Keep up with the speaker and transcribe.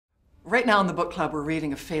Right now in the book club, we're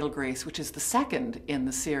reading A Fatal Grace, which is the second in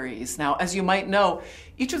the series. Now, as you might know,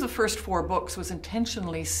 each of the first 4 books was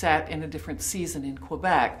intentionally set in a different season in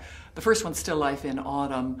Quebec. The first one, Still Life in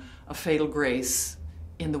Autumn, A Fatal Grace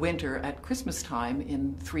in the winter, at Christmas time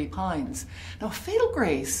in Three Pines. Now, A Fatal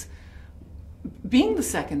Grace, being the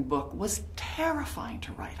second book, was terrifying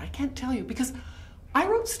to write. I can't tell you, because I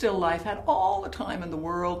wrote Still Life, had all the time in the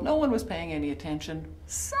world, no one was paying any attention.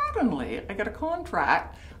 Suddenly, I get a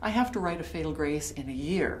contract. I have to write A Fatal Grace in a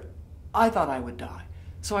year. I thought I would die.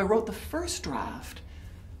 So I wrote the first draft,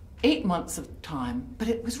 8 months of time, but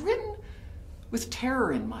it was written with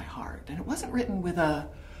terror in my heart, and it wasn't written with a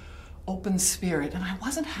open spirit, and I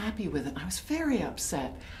wasn't happy with it. I was very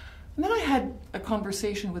upset. And then I had a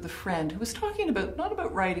conversation with a friend who was talking about, not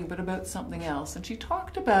about writing, but about something else, and she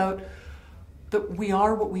talked about that we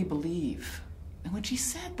are what we believe. And when she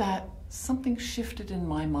said that, something shifted in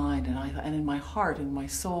my mind and in my heart, in my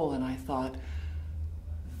soul, and I thought,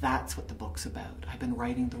 that's what the book's about. I've been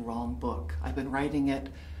writing the wrong book. I've been writing it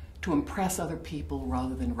to impress other people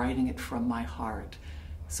rather than writing it from my heart.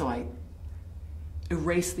 So I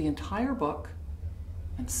erased the entire book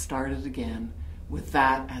and started again with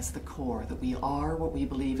that as the core, that we are what we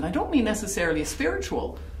believe. And I don't mean necessarily a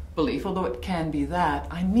spiritual belief, although it can be that.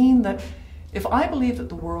 I mean that if I believe that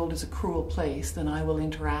the world is a cruel place, then I will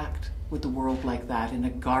interact with the world like that in a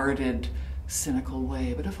guarded, cynical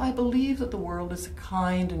way. But if I believe that the world is a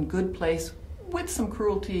kind and good place with some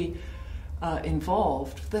cruelty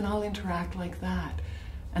involved, then I'll interact like that.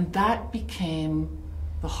 And that became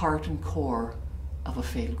the heart and core of A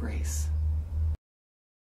Fatal Grace.